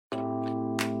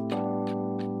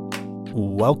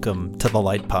Welcome to the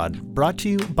Light Pod, brought to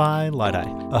you by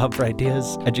Light-Eye, a hub for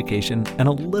ideas, education, and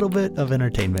a little bit of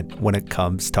entertainment when it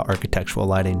comes to architectural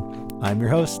lighting. I'm your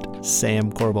host, Sam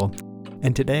Corbel,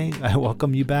 and today I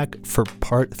welcome you back for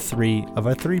part 3 of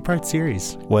our 3-part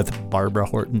series with Barbara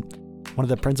Horton, one of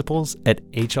the principals at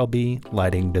HLB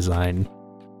Lighting Design.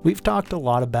 We've talked a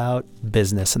lot about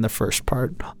business in the first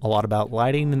part, a lot about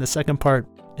lighting in the second part,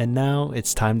 and now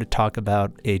it's time to talk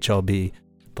about HLB,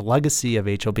 the legacy of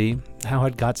HLB, how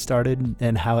it got started,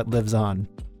 and how it lives on.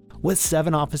 With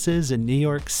 7 offices in New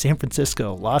York, San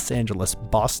Francisco, Los Angeles,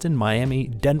 Boston, Miami,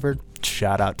 Denver,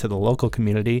 shout out to the local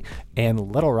community,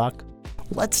 and Little Rock,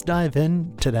 let's dive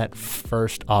into that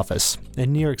first office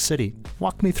in New York City.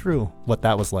 Walk me through what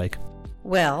that was like.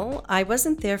 Well, I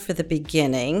wasn't there for the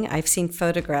beginning. I've seen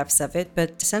photographs of it,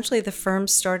 but essentially the firm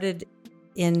started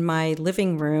in my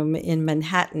living room in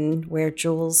Manhattan where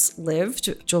Jules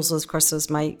lived. Jules, of course, was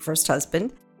my first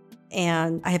husband.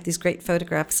 And I have these great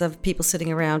photographs of people sitting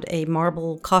around a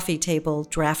marble coffee table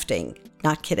drafting,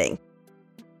 not kidding.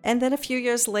 And then a few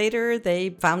years later,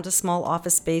 they found a small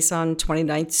office space on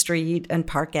 29th Street and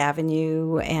Park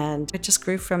Avenue, and it just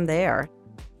grew from there.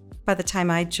 By the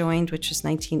time I joined, which was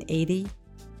 1980,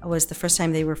 was the first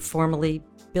time they were formally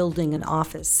building an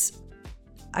office.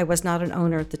 I was not an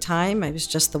owner at the time. I was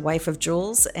just the wife of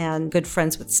Jules and good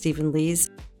friends with Stephen Lees.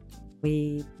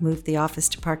 We moved the office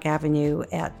to Park Avenue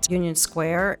at Union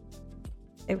Square.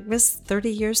 It was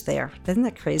 30 years there. Isn't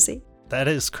that crazy? That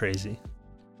is crazy.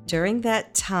 During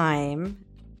that time,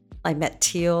 I met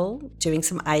Teal doing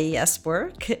some IES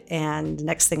work, and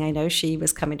next thing I know, she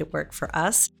was coming to work for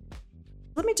us.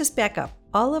 Let me just back up.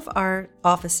 All of our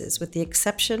offices, with the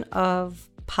exception of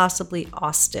possibly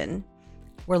Austin,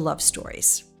 were love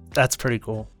stories. That's pretty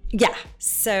cool. Yeah.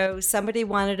 So somebody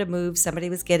wanted to move, somebody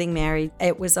was getting married.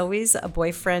 It was always a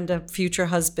boyfriend, a future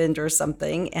husband or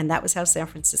something, and that was how San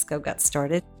Francisco got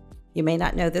started. You may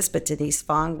not know this, but Denise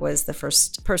Fong was the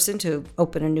first person to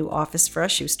open a new office for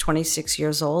us. She was 26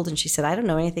 years old, and she said, I don't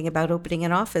know anything about opening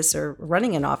an office or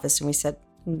running an office. And we said,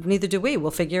 neither do we.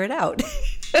 We'll figure it out.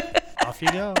 Off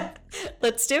you go.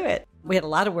 Let's do it. We had a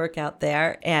lot of work out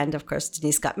there. And of course,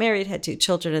 Denise got married, had 2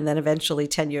 children, and then eventually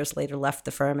 10 years later left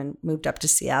the firm and moved up to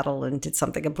Seattle and did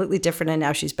something completely different. And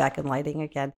now she's back in lighting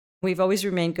again. We've always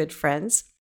remained good friends.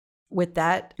 With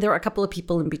that, there were a couple of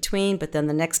people in between, but then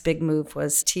the next big move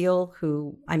was Teal,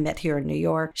 who I met here in New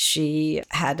York. She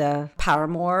had a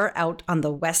paramour out on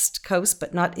the West Coast,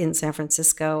 but not in San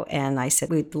Francisco. And I said,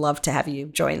 we'd love to have you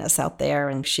join us out there.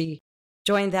 And she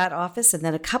joined that office. And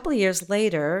then a couple of years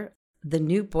later, the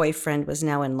new boyfriend was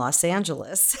now in Los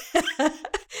Angeles.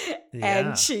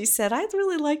 And she said, I'd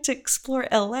really like to explore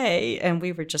LA. And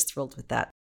we were just thrilled with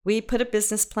that. We put a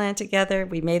business plan together.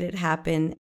 We made it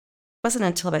happen. It wasn't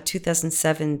until about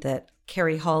 2007 that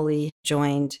Carrie Hawley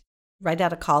joined right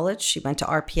out of college. She went to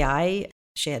RPI.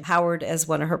 She had Howard as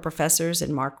one of her professors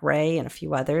and Mark Ray and a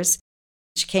few others.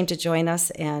 She came to join us,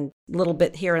 and a little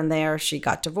bit here and there, she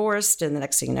got divorced. And the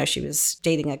next thing you know, she was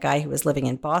dating a guy who was living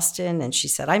in Boston. And she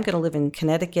said, I'm going to live in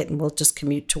Connecticut and we'll just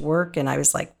commute to work. And I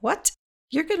was like, what?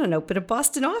 You're going to open a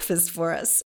Boston office for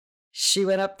us? She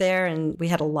went up there and we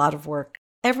had a lot of work.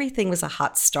 Everything was a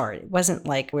hot start. It wasn't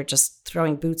like we're just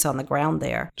throwing boots on the ground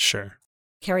there. Sure.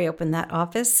 Carrie opened that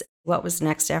office. What was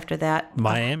next after that?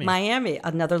 Miami. Miami,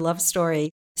 another love story.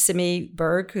 Simi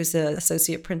Berg, who's an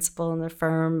associate principal in the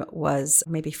firm, was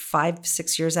maybe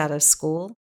 5-6 years out of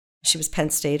school. She was Penn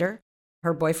Stater.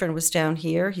 Her boyfriend was down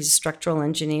here. He's a structural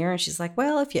engineer. And she's like,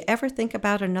 well, if you ever think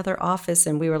about another office.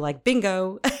 And we were like,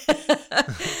 bingo.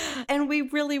 And we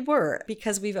really were,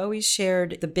 because we've always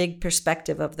shared the big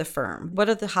perspective of the firm. What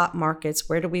are the hot markets?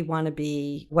 Where do we want to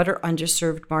be? What are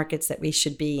underserved markets that we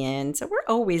should be in? So we're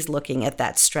always looking at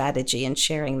that strategy and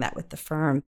sharing that with the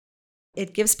firm.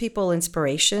 It gives people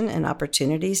inspiration and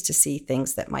opportunities to see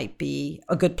things that might be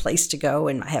a good place to go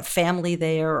and have family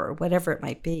there or whatever it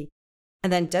might be.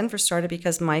 And then Denver started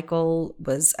because Michael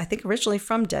was, I think, originally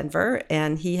from Denver,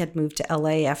 and he had moved to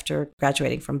LA after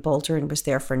graduating from Boulder and was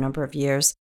there for a number of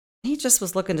years. He just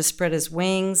was looking to spread his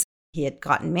wings. He had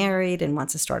gotten married and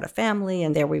wants to start a family,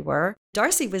 and there we were.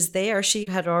 Darcy was there. She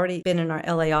had already been in our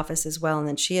LA office as well, and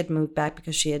then she had moved back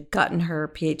because she had gotten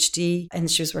her PhD, and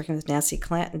she was working with Nancy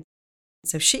Clanton.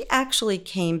 So she actually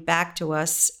came back to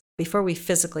us before we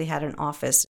physically had an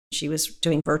office. She was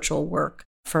doing virtual work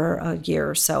for a year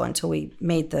or so until we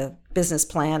made the business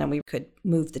plan and we could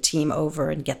move the team over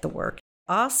and get the work.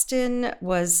 Austin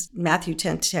was Matthew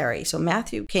Tenteri. So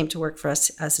Matthew came to work for us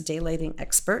as a day lighting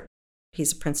expert.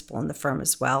 He's a principal in the firm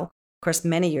as well. Of course,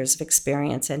 many years of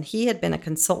experience. And he had been a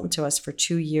consultant to us for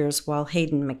 2 years while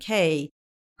Hayden McKay,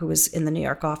 who was in the New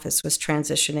York office, was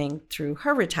transitioning through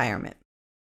her retirement.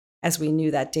 As we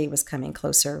knew that day was coming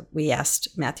closer, we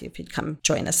asked Matthew if he'd come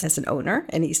join us as an owner,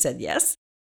 and he said yes.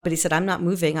 But he said, I'm not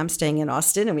moving, I'm staying in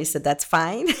Austin. And we said, that's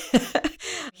fine.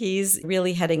 He's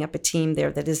really heading up a team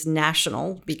there that is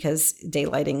national because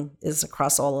daylighting is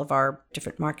across all of our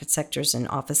different market sectors and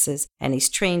offices. And he's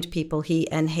trained people. He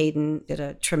and Hayden did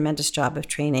a tremendous job of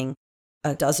training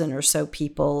a dozen or so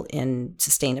people in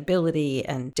sustainability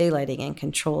and daylighting and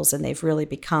controls. And they've really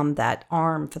become that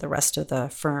arm for the rest of the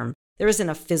firm. There isn't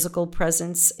a physical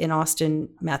presence in Austin.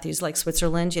 Matthew's like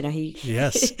Switzerland.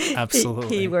 Yes,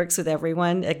 absolutely. He works with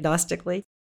everyone agnostically.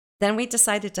 Then we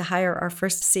decided to hire our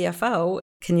first CFO.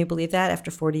 Can you believe that? After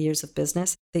 40 years of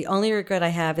business. The only regret I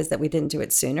have is that we didn't do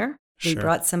it sooner. We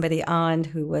brought somebody on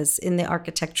who was in the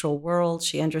architectural world.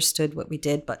 She understood what we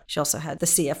did, but she also had the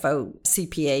CFO,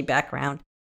 CPA background.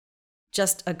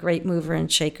 Just a great mover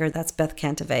and shaker. That's Beth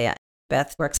Cantavea.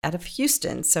 Beth works out of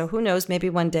Houston. So who knows, maybe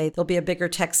one day there'll be a bigger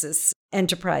Texas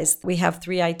enterprise. We have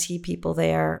 3 IT people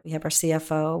there. We have our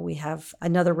CFO. We have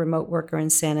another remote worker in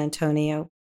San Antonio.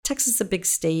 Texas is a big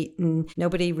state and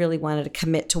nobody really wanted to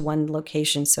commit to one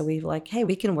location. So we were like, hey,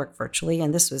 we can work virtually.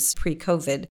 And this was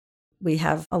pre-COVID. We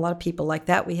have a lot of people like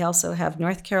that. We also have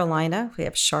North Carolina. We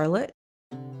have Charlotte.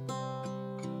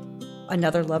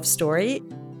 Another love story.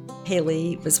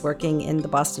 Haley was working in the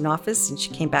Boston office and she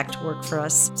came back to work for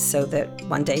us so that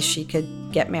one day she could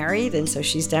get married. And so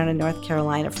she's down in North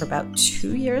Carolina for about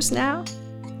 2 years now.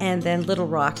 And then Little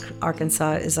Rock,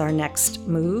 Arkansas is our next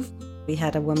move. We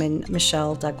had a woman,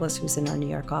 Michelle Douglas, who's in our New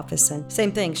York office. And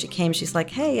same thing, she came, she's like,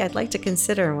 hey, I'd like to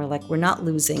consider. And we're like, we're not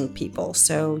losing people.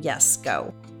 So yes,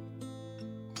 go.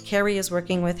 Carrie is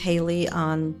working with Haley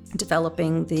on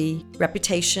developing the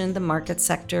reputation, the market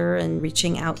sector, and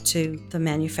reaching out to the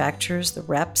manufacturers, the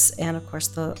reps, and of course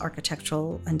the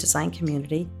architectural and design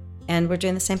community. And we're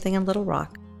doing the same thing in Little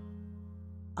Rock.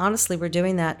 Honestly, we're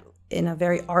doing that in a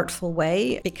very artful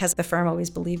way because the firm always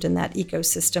believed in that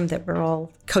ecosystem that we're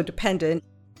all codependent.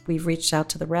 We've reached out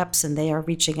to the reps and they are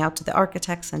reaching out to the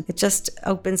architects, and it just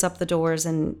opens up the doors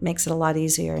and makes it a lot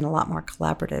easier and a lot more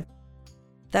collaborative.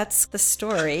 That's the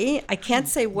story. I can't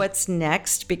say what's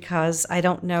next because I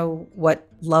don't know what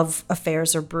love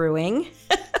affairs are brewing.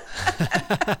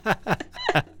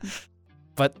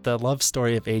 But the love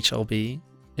story of HLB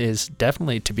is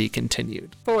definitely to be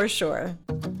continued. For sure.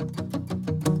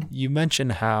 You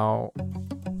mentioned how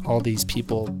all these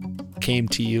people came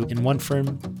to you in one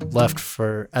firm, left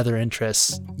for other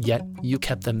interests, yet you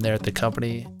kept them there at the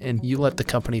company and you let the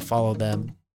company follow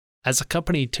them. As a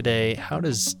company today, how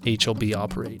does HLB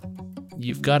operate?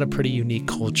 You've got a pretty unique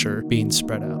culture being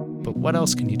spread out, but what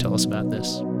else can you tell us about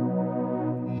this?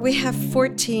 We have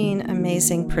 14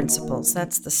 amazing principals.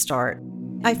 That's the start.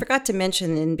 I forgot to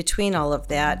mention in between all of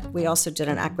that, we also did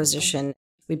an acquisition.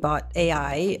 We bought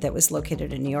AI that was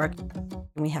located in New York.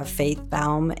 We have Faith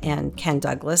Baum and Ken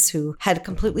Douglas, who had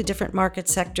completely different market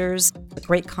sectors, a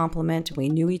great complement. We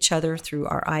knew each other through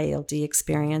our ILD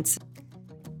experience.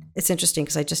 It's interesting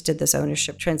because I just did this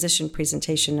ownership transition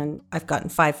presentation and I've gotten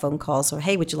 5 phone calls or,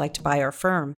 hey, would you like to buy our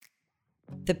firm?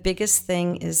 The biggest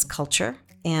thing is culture,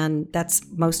 and that's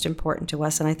most important to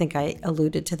us. And I think I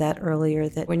alluded to that earlier,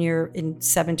 that when you're in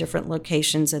 7 different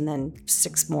locations and then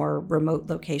 6 more remote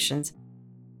locations,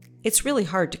 it's really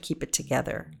hard to keep it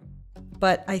together.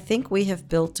 But I think we have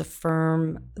built a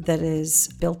firm that is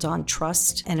built on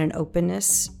trust and an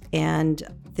openness and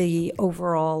the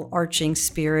overall arching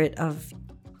spirit of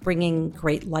bringing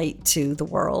great light to the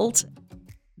world.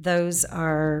 Those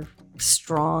are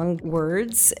strong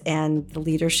words, and the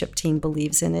leadership team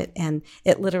believes in it, and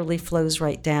it literally flows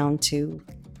right down to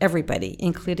everybody,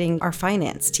 including our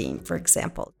finance team, for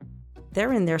example.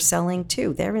 They're in there selling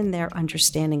too. They're in there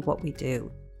understanding what we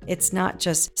do. It's not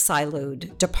just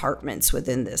siloed departments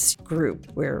within this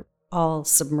group. We're all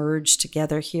submerged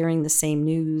together, hearing the same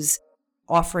news,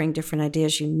 offering different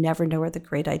ideas. You never know where the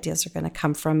great ideas are going to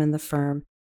come from in the firm.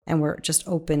 And we're just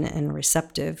open and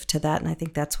receptive to that. And I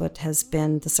think that's what has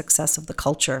been the success of the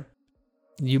culture.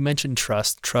 You mentioned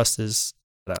trust. Trust is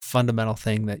a fundamental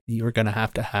thing that you're going to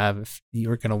have if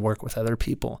you're going to work with other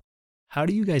people. How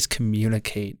do you guys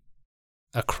communicate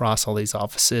across all these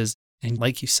offices? And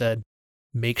like you said,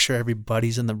 make sure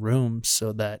everybody's in the room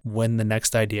so that when the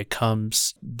next idea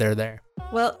comes, they're there.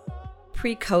 Well,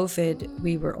 pre-COVID,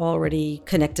 we were already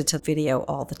connected to video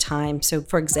all the time. So,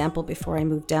 for example, before I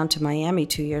moved down to Miami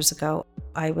 2 years ago,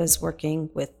 I was working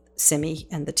with Simi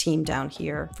and the team down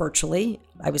here virtually.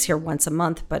 I was here once a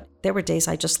month, but there were days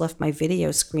I just left my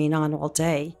video screen on all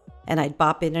day, and I'd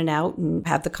bop in and out and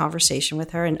have the conversation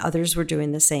with her, and others were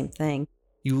doing the same thing.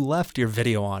 You left your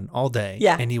video on all day,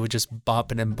 Yeah. and you would just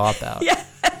bop in and bop out. Yeah.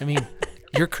 I mean,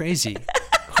 you're crazy.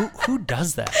 Who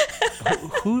does that?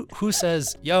 Who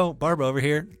says, yo, Barbara over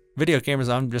here, video camera's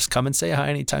on, just come and say hi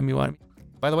anytime you want.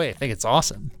 By the way, I think it's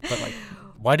awesome. But like,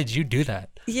 why did you do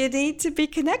that? You need to be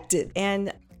connected.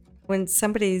 And when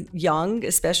somebody young,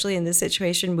 especially in this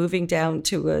situation, moving down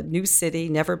to a new city,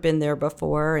 never been there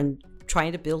before, and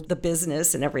trying to build the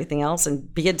business and everything else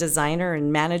and be a designer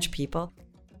and manage people,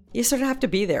 you sort of have to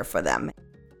be there for them.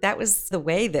 That was the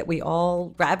way that we all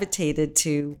gravitated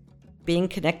to being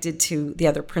connected to the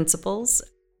other principals.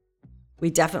 We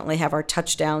definitely have our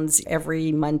touchdowns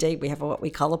every Monday. We have what we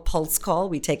call a pulse call.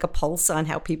 We take a pulse on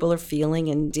how people are feeling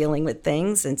and dealing with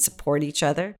things and support each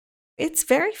other. It's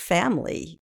very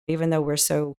family. Even though we're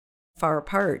so far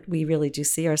apart, we really do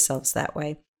see ourselves that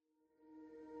way.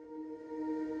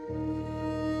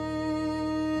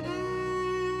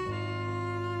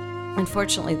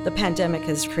 Unfortunately, the pandemic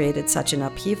has created such an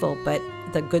upheaval, but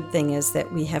the good thing is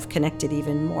that we have connected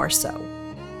even more so.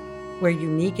 We're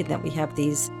unique in that we have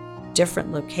these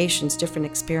different locations, different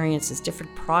experiences,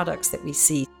 different products that we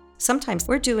see. Sometimes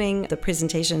we're doing the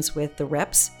presentations with the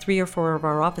reps. 3 or 4 of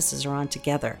our offices are on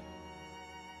together.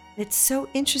 It's so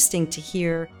interesting to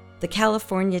hear the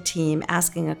California team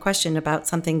asking a question about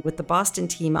something with the Boston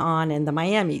team on and the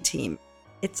Miami team.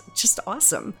 It's just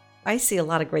awesome. I see a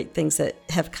lot of great things that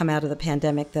have come out of the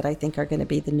pandemic that I think are going to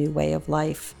be the new way of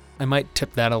life. I might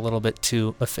tip that a little bit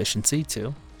to efficiency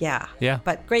too. Yeah.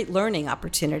 But great learning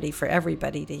opportunity for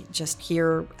everybody to just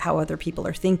hear how other people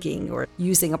are thinking or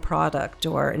using a product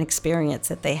or an experience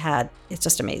that they had. It's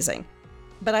just amazing.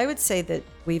 But I would say that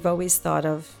we've always thought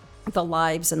of the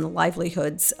lives and the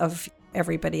livelihoods of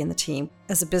everybody in the team.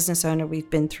 As a business owner, we've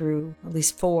been through at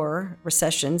least 4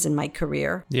 recessions in my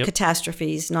career,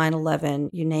 catastrophes, 9/11,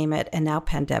 you name it, and now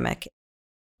pandemic.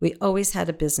 We always had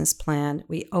a business plan.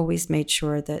 We always made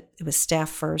sure that it was staff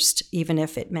first, even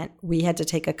if it meant we had to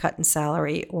take a cut in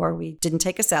salary or we didn't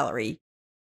take a salary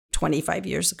 25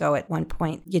 years ago at one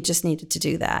point. You just needed to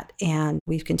do that, and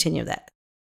we've continued that.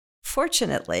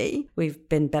 Fortunately, we've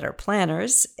been better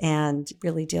planners and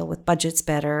really deal with budgets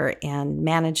better and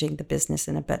managing the business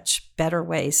in a much better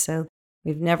way. So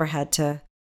we've never had to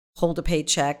hold a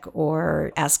paycheck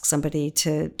or ask somebody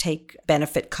to take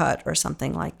benefit cut or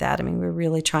something like that. I mean, we're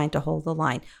really trying to hold the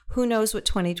line. Who knows what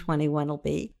 2021 will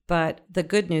be? But the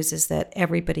good news is that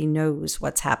everybody knows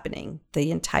what's happening,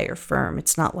 the entire firm.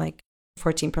 It's not like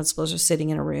 14 principals are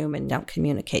sitting in a room and don't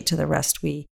communicate to the rest.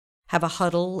 We have a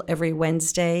huddle every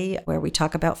Wednesday where we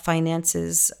talk about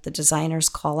finances. The designers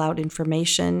call out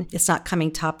information. It's not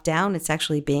coming top down. It's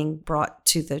actually being brought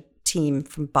to the team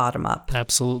from bottom up.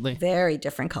 Absolutely. Very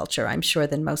different culture, I'm sure,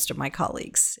 than most of my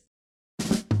colleagues.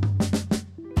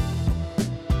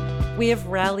 We have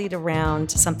rallied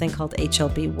around something called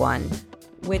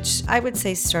HLB1, which I would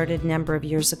say started a number of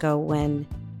years ago when,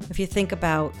 if you think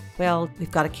about, well,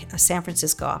 we've got a San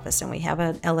Francisco office and we have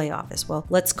an LA office. Well,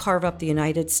 let's carve up the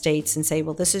United States and say,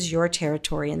 well, this is your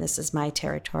territory and this is my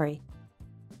territory.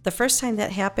 The first time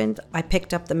that happened, I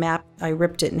picked up the map, I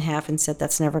ripped it in half and said,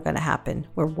 that's never going to happen.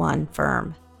 We're one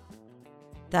firm.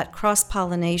 That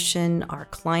cross-pollination, our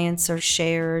clients are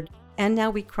shared, and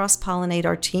now we cross-pollinate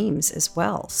our teams as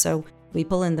well. So we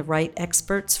pull in the right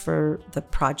experts for the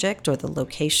project or the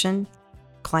location.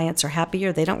 Clients are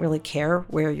happier. They don't really care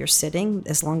where you're sitting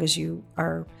as long as you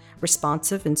are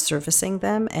responsive and servicing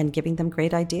them and giving them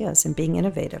great ideas and being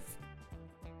innovative.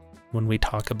 When we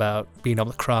talk about being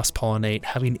able to cross-pollinate,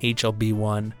 having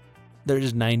HLB1,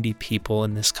 there's 90 people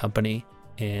in this company,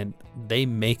 and they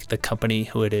make the company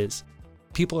who it is.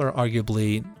 People are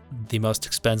arguably the most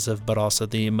expensive, but also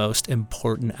the most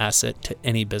important asset to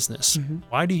any business. Mm-hmm.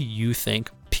 Why do you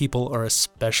think people are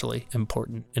especially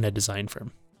important in a design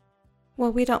firm?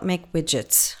 Well, we don't make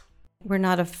widgets. We're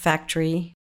not a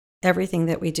factory. Everything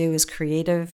that we do is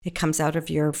creative. It comes out of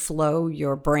your flow,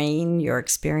 your brain, your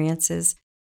experiences.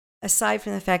 Aside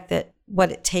from the fact that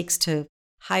what it takes to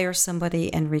hire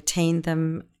somebody and retain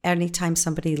them anytime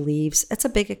somebody leaves, it's a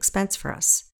big expense for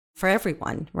us, for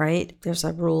everyone, right? There's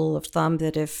a rule of thumb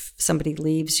that if somebody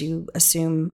leaves, you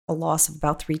assume a loss of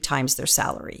about 3 times their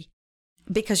salary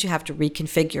because you have to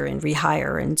reconfigure and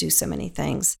rehire and do so many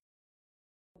things.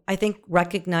 I think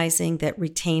recognizing that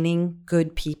retaining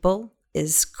good people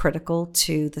is critical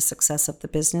to the success of the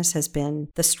business has been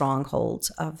the stronghold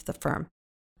of the firm.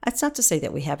 That's not to say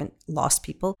that we haven't lost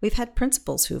people. We've had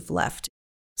principals who've left.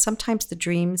 Sometimes the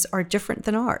dreams are different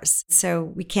than ours. So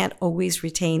we can't always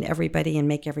retain everybody and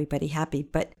make everybody happy.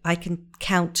 But I can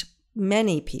count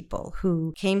many people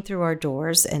who came through our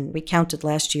doors, and we counted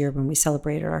last year when we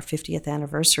celebrated our 50th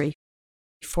anniversary.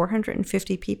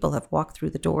 450 people have walked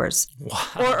through the doors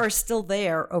or are still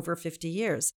there over 50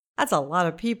 years. That's a lot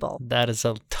of people. That is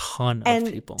a ton and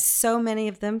of people. So many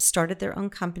of them started their own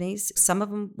companies, some of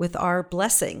them with our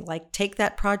blessing, like take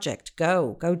that project,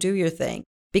 go do your thing,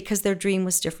 because their dream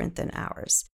was different than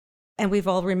ours. And we've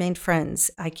all remained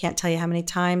friends. I can't tell you how many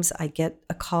times I get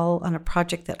a call on a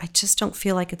project that I just don't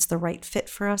feel like it's the right fit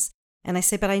for us. And I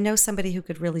say, but I know somebody who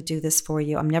could really do this for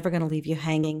you. I'm never going to leave you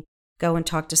hanging. Go and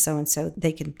talk to so-and-so.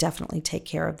 They can definitely take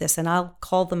care of this. And I'll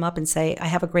call them up and say, I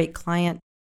have a great client.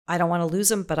 I don't want to lose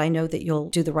them, but I know that you'll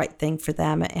do the right thing for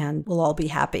them and we'll all be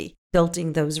happy.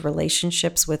 Building those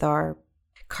relationships with our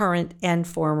current and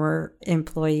former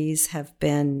employees have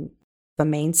been a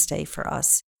mainstay for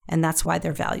us. And that's why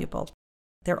they're valuable.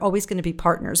 They're always going to be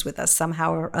partners with us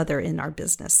somehow or other in our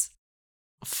business.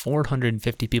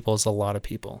 450 people is a lot of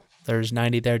people. There's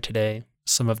 90 there today.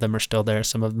 Some of them are still there.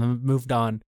 Some of them have moved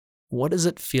on. What does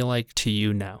it feel like to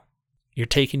you now? You're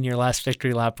taking your last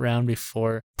victory lap round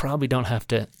before, probably don't have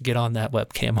to get on that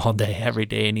webcam all day, every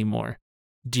day anymore.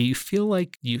 Do you feel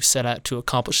like you set out to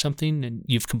accomplish something and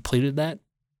you've completed that?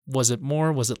 Was it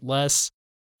more? Was it less?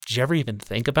 Did you ever even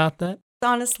think about that?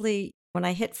 Honestly, when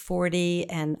I hit 40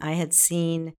 and I had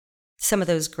seen some of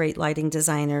those great lighting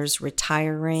designers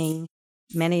retiring,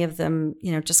 many of them,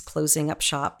 just closing up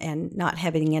shop and not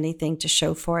having anything to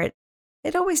show for it,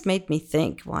 it always made me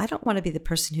think, well, I don't want to be the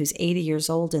person who's 80 years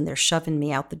old and they're shoving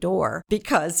me out the door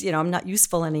because, I'm not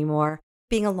useful anymore.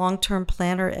 Being a long-term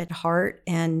planner at heart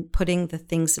and putting the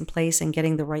things in place and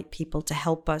getting the right people to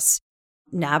help us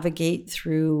navigate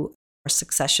through our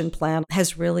succession plan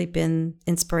has really been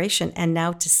inspiration. And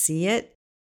now to see it,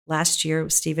 last year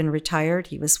Stephen retired.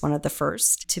 He was one of the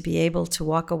first to be able to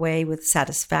walk away with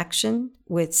satisfaction,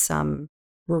 with some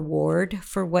reward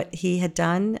for what he had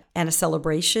done and a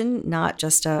celebration, not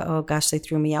just oh gosh, they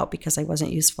threw me out because I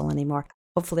wasn't useful anymore.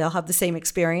 Hopefully I'll have the same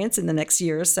experience in the next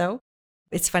year or so.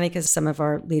 It's funny because some of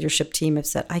our leadership team have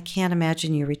said, I can't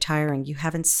imagine you retiring. You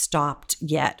haven't stopped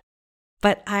yet.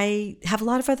 But I have a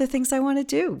lot of other things I want to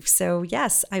do. So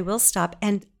yes, I will stop.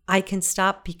 And I can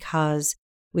stop because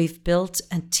we've built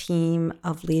a team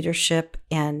of leadership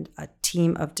and a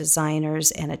team of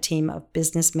designers and a team of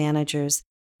business managers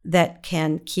that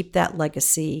can keep that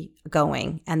legacy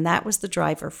going. And that was the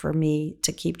driver for me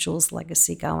to keep Jules'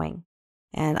 legacy going.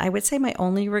 And I would say my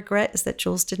only regret is that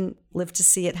Jules didn't live to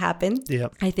see it happen.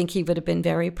 Yep. I think he would have been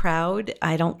very proud.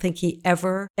 I don't think he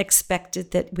ever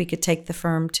expected that we could take the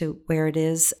firm to where it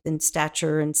is in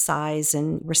stature and size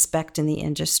and respect in the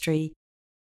industry.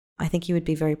 I think he would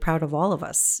be very proud of all of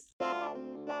us.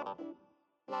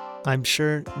 I'm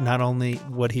sure not only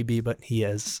would he be, but he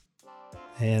is.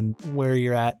 And where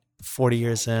you're at 40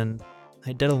 years in,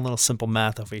 I did a little simple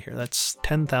math over here. That's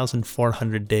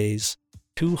 10,400 days,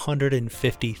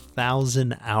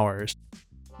 250,000 hours.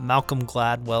 Malcolm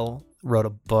Gladwell wrote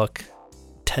a book,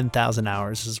 10,000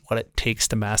 hours is what it takes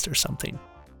to master something.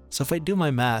 So if I do my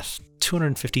math,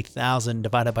 250,000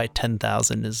 divided by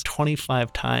 10,000 is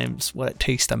 25 times what it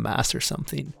takes to master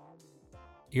something.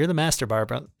 You're the master,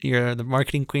 Barbara. You're the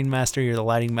marketing queen master. You're the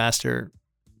lighting master.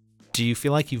 Do you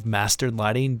feel like you've mastered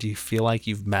lighting? Do you feel like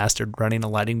you've mastered running a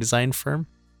lighting design firm?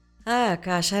 Oh,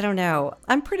 gosh, I don't know.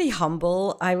 I'm pretty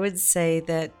humble. I would say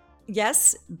that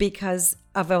yes, because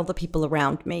of all the people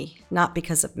around me, not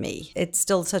because of me. It's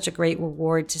still such a great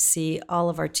reward to see all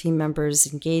of our team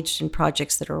members engaged in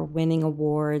projects that are winning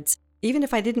awards. Even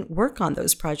if I didn't work on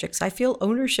those projects, I feel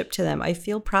ownership to them. I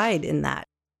feel pride in that.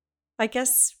 I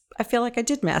guess I feel like I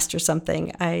did master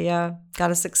something. I got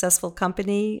a successful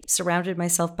company, surrounded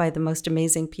myself by the most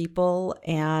amazing people,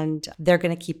 and they're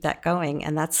going to keep that going.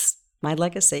 And that's my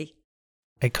legacy.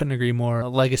 I couldn't agree more. A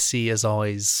legacy is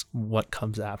always what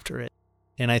comes after it.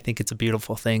 And I think it's a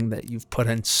beautiful thing that you've put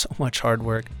in so much hard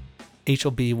work.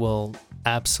 HLB will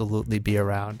absolutely be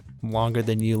around longer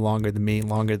than you, longer than me,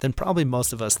 longer than probably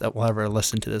most of us that will ever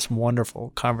listen to this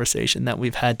wonderful conversation that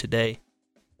we've had today.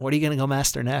 What are you going to go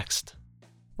master next?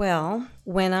 Well,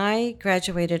 when I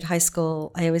graduated high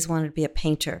school, I always wanted to be a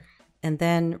painter. And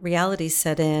then reality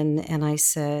set in and I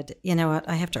said, you know what,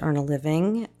 I have to earn a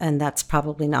living and that's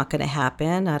probably not going to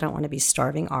happen. I don't want to be a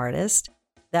starving artist.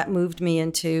 That moved me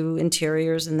into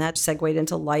interiors and that segued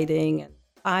into lighting.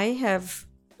 I have,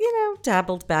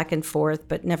 dabbled back and forth,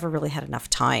 but never really had enough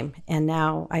time. And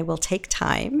now I will take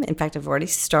time. In fact, I've already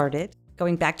started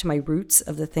going back to my roots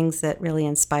of the things that really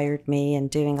inspired me and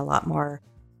doing a lot more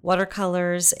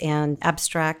watercolors and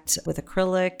abstract with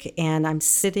acrylic. And I'm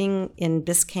sitting in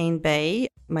Biscayne Bay.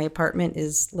 My apartment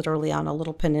is literally on a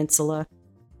little peninsula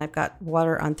I've got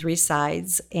water on 3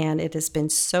 sides, and it has been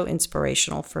so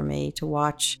inspirational for me to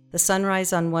watch the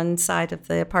sunrise on one side of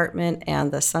the apartment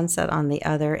and the sunset on the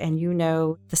other. And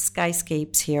the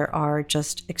skyscapes here are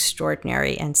just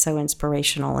extraordinary and so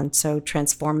inspirational and so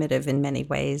transformative in many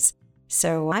ways.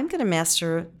 So I'm going to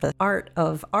master the art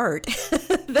of art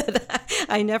that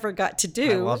I never got to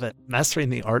do. I love it. Mastering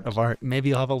the art of art. Maybe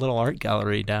you'll have a little art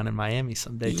gallery down in Miami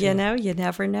someday, too. You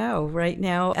never know. Right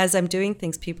now, as I'm doing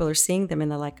things, people are seeing them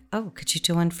and they're like, oh, could you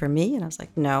do one for me? And I was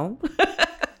like, no.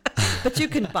 But you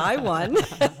can buy one.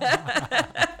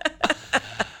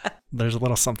 There's a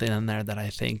little something in there that I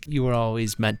think you were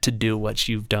always meant to do what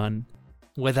you've done.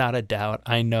 Without a doubt,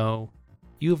 I know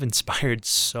you've inspired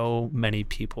so many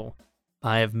people.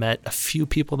 I have met a few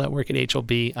people that work at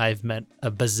HLB. I've met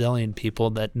a bazillion people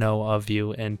that know of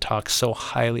you and talk so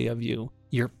highly of you,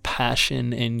 your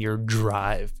passion and your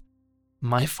drive.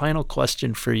 My final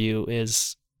question for you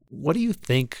is, what do you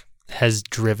think has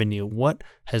driven you? What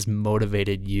has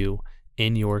motivated you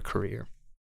in your career?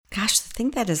 Gosh, the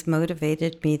thing that has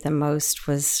motivated me the most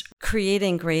was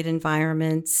creating great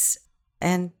environments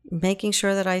and making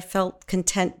sure that I felt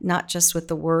content, not just with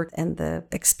the work and the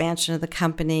expansion of the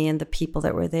company and the people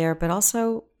that were there, but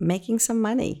also making some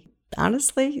money.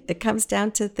 Honestly, it comes down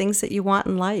to things that you want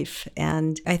in life.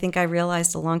 And I think I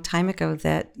realized a long time ago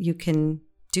that you can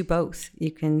do both. You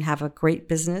can have a great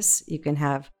business, you can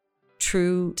have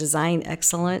true design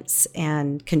excellence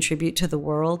and contribute to the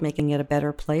world, making it a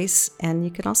better place, and you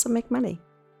can also make money.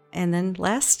 And then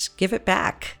last, give it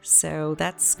back. So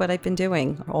that's what I've been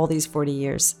doing all these 40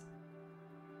 years.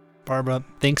 Barbara,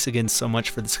 thanks again so much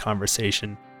for this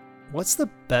conversation. What's the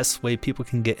best way people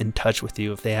can get in touch with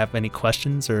you if they have any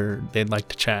questions or they'd like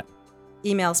to chat?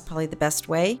 Email's probably the best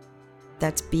way.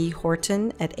 That's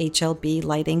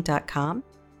bhorton@hlblighting.com.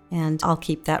 And I'll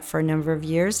keep that for a number of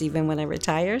years, even when I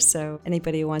retire. So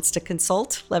anybody who wants to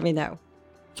consult, let me know.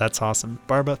 That's awesome.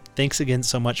 Barbara, thanks again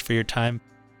so much for your time.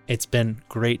 It's been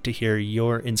great to hear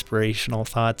your inspirational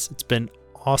thoughts. It's been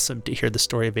awesome to hear the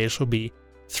story of HLB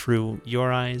through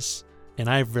your eyes, and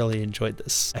I've really enjoyed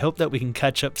this. I hope that we can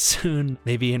catch up soon,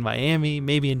 maybe in Miami,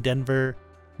 maybe in Denver,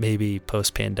 maybe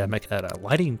post-pandemic at a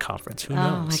lighting conference. Who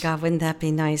knows? Oh my God, wouldn't that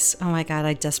be nice? Oh my God,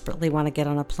 I desperately want to get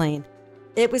on a plane.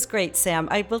 It was great, Sam.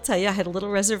 I will tell you, I had a little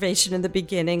reservation in the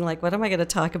beginning, like, what am I going to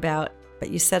talk about?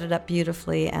 But you set it up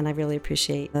beautifully, and I really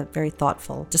appreciate the very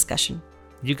thoughtful discussion.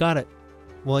 You got it.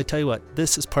 Well, I tell you what,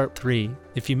 this is part 3.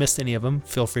 If you missed any of them,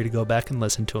 feel free to go back and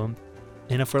listen to them.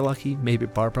 And if we're lucky, maybe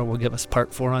Barbara will give us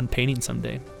part 4 on painting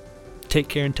someday. Take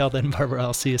care until then, Barbara.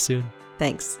 I'll see you soon.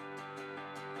 Thanks.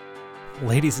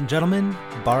 Ladies and gentlemen,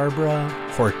 Barbara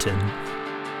Horton.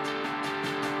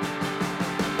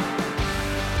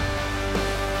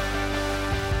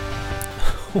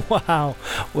 Wow,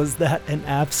 was that an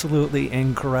absolutely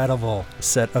incredible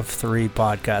set of 3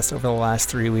 podcasts over the last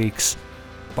 3 weeks.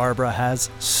 Barbara has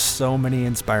so many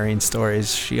inspiring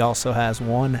stories. She also has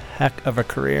one heck of a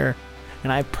career,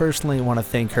 and I personally want to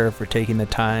thank her for taking the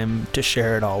time to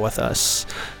share it all with us.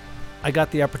 I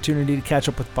got the opportunity to catch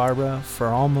up with Barbara for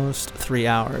almost 3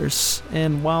 hours,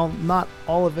 and while not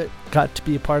all of it got to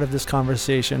be a part of this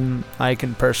conversation, I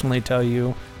can personally tell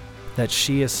you that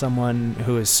she is someone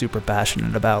who is super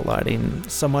passionate about lighting,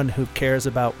 someone who cares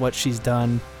about what she's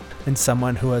done, and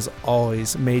someone who has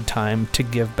always made time to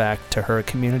give back to her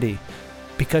community,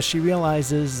 because she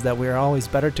realizes that we are always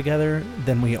better together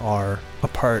than we are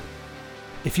apart.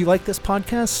 If you like this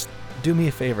podcast, do me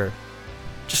a favor.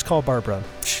 Just call Barbara,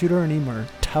 shoot her an email,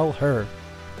 tell her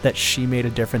that she made a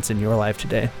difference in your life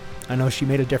today. I know she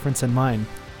made a difference in mine.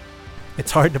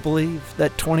 It's hard to believe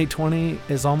that 2020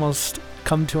 is almost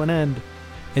come to an end.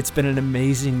 It's been an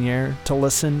amazing year to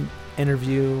listen,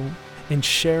 interview, and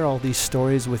share all these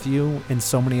stories with you and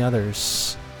so many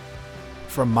others.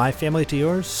 From my family to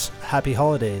yours, happy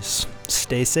holidays,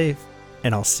 stay safe,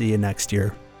 and I'll see you next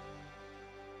year.